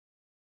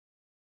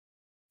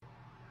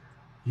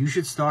You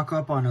should stock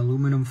up on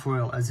aluminum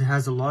foil as it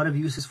has a lot of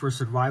uses for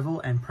survival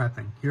and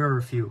prepping. Here are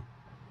a few.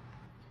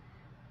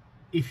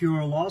 If you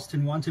are lost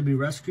and want to be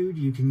rescued,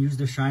 you can use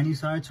the shiny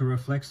side to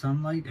reflect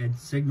sunlight and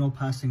signal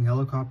passing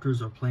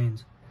helicopters or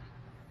planes.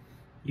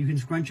 You can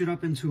scrunch it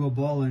up into a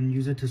ball and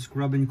use it to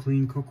scrub and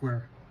clean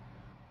cookware.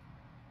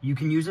 You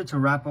can use it to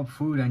wrap up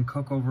food and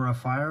cook over a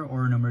fire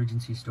or an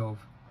emergency stove.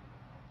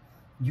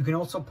 You can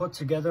also put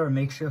together a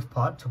makeshift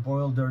pot to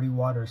boil dirty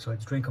water so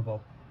it's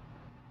drinkable.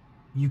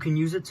 You can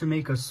use it to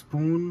make a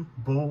spoon,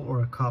 bowl,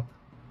 or a cup.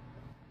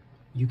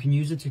 You can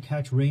use it to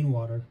catch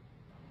rainwater.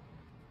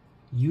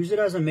 Use it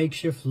as a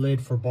makeshift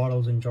lid for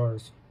bottles and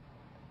jars.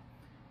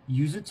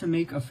 Use it to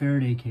make a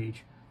Faraday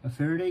cage. A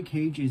Faraday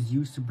cage is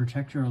used to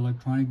protect your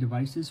electronic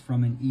devices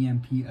from an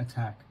EMP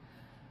attack.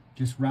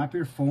 Just wrap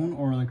your phone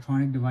or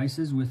electronic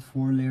devices with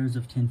 4 layers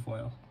of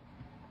tinfoil.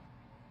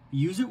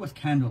 Use it with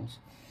candles.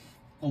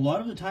 A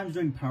lot of the times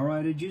during power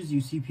outages, you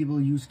see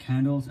people use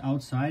candles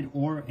outside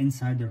or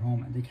inside their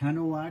home. And the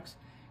candle wax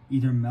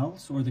either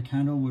melts or the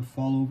candle would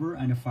fall over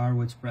and a fire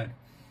would spread,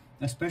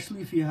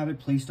 especially if you have it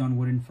placed on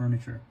wooden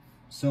furniture.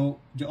 So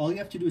all you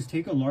have to do is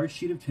take a large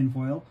sheet of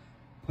tinfoil,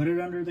 put it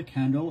under the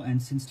candle,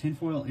 and since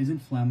tinfoil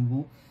isn't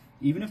flammable,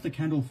 even if the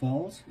candle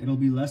falls, it'll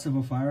be less of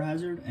a fire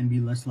hazard and be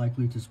less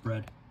likely to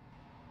spread.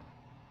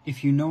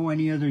 If you know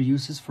any other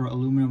uses for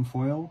aluminum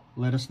foil,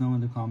 let us know in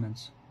the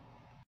comments.